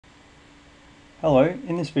Hello,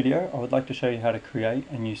 in this video I would like to show you how to create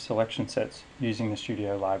and use selection sets using the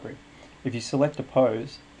Studio library. If you select a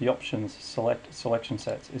pose, the options Select Selection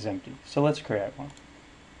Sets is empty, so let's create one.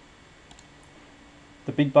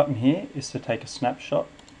 The big button here is to take a snapshot.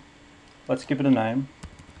 Let's give it a name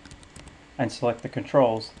and select the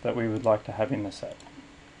controls that we would like to have in the set.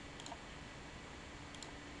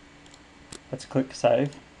 Let's click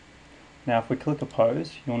Save. Now if we click a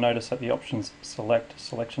pose, you'll notice that the options Select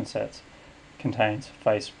Selection Sets contains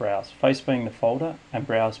Face, Browse. Face being the folder and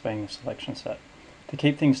Browse being the selection set. To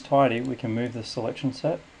keep things tidy, we can move the selection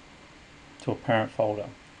set to a parent folder.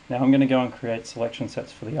 Now I'm going to go and create selection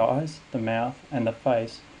sets for the eyes, the mouth and the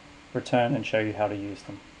face, return and show you how to use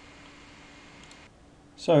them.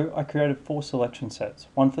 So I created 4 selection sets,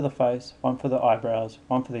 one for the face, one for the eyebrows,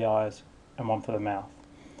 one for the eyes and one for the mouth.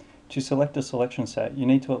 To select a selection set, you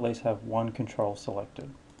need to at least have one control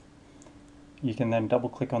selected. You can then double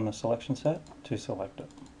click on the selection set to select it.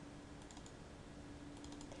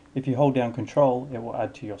 If you hold down Control, it will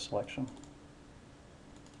add to your selection.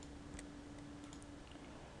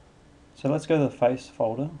 So let's go to the face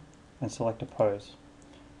folder and select a pose.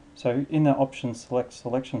 So in the option Select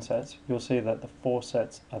Selection Sets, you'll see that the 4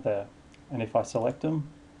 sets are there. And if I select them,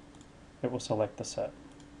 it will select the set.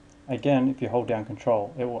 Again, if you hold down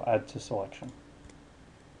Control, it will add to selection.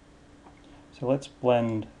 So let's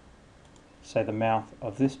blend, say, the mouth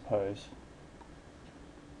of this pose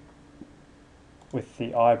with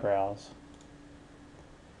the eyebrows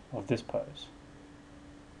of this pose.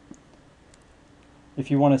 If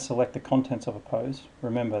you want to select the contents of a pose,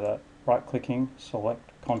 remember that right-clicking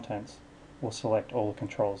Select Contents will select all the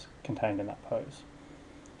controls contained in that pose.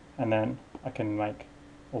 And then I can make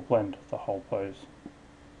or blend the whole pose.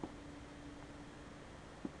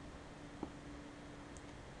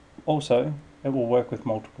 Also, it will work with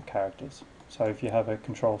multiple characters. So if you have a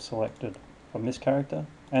control selected from this character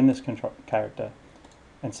and this character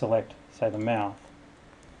and select, say, the mouth,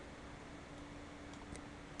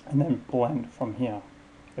 and then blend from here,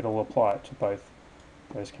 it'll apply it to both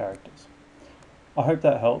those characters. I hope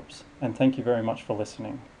that helps, and thank you very much for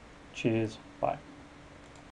listening. Cheers, bye.